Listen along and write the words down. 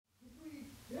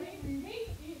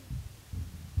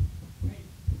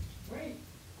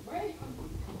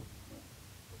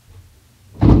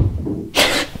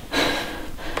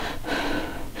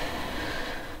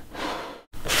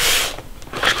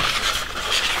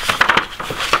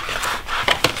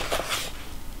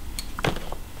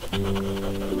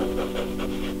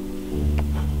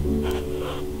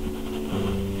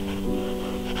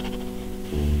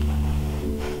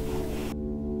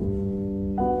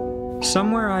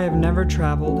I have never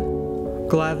traveled,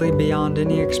 gladly beyond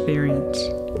any experience,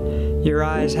 your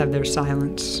eyes have their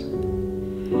silence.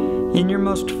 In your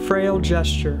most frail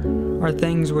gesture are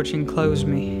things which enclose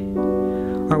me,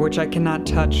 or which I cannot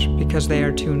touch because they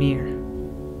are too near.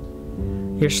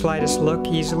 Your slightest look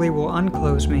easily will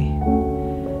unclose me,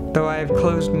 though I have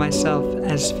closed myself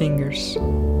as fingers.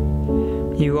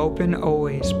 You open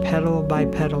always, petal by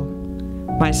petal,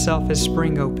 myself as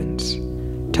spring opens,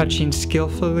 touching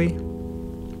skillfully,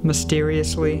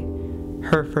 mysteriously,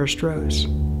 her first rose.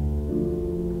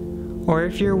 Or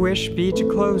if your wish be to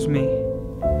close me,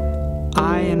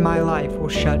 I and my life will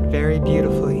shut very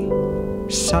beautifully,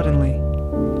 suddenly,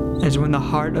 as when the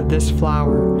heart of this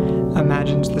flower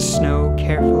imagines the snow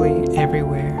carefully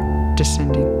everywhere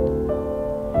descending.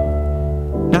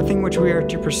 Nothing which we are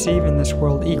to perceive in this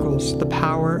world equals the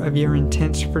power of your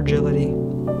intense fragility,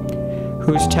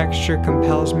 whose texture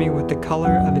compels me with the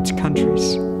color of its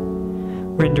countries,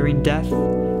 rendering death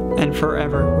and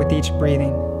forever with each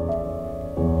breathing.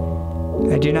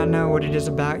 I do not know what it is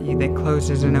about you that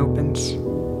closes and opens.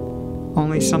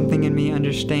 Only something in me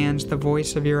understands the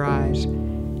voice of your eyes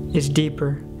is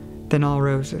deeper than all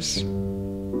roses.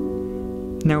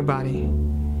 Nobody,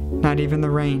 not even the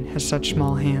rain, has such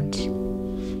small hands.